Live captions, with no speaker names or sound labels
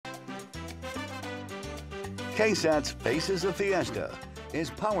KSAT's Faces of Fiesta is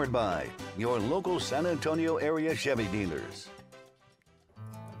powered by your local San Antonio area Chevy dealers.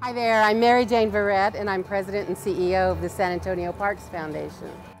 Hi there, I'm Mary Jane Verrett and I'm President and CEO of the San Antonio Parks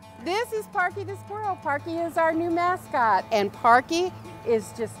Foundation. This is Parky the Squirrel. Parky is our new mascot and Parky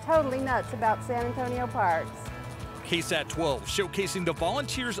is just totally nuts about San Antonio parks. KSAT 12 showcasing the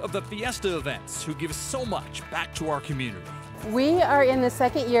volunteers of the Fiesta events who give so much back to our community. We are in the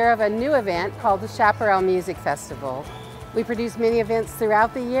second year of a new event called the Chaparral Music Festival. We produce many events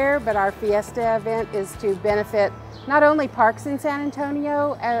throughout the year, but our Fiesta event is to benefit not only parks in San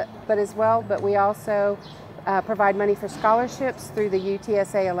Antonio, but we also provide money for scholarships through the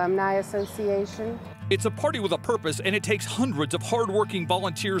UTSA Alumni Association. It's a party with a purpose, and it takes hundreds of hardworking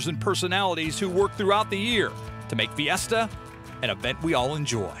volunteers and personalities who work throughout the year to make Fiesta an event we all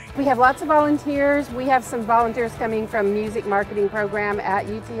enjoy. We have lots of volunteers. We have some volunteers coming from music marketing program at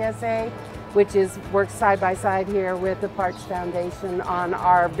UTSA, which works side by side here with the Parks Foundation on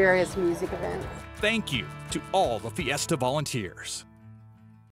our various music events. Thank you to all the Fiesta volunteers.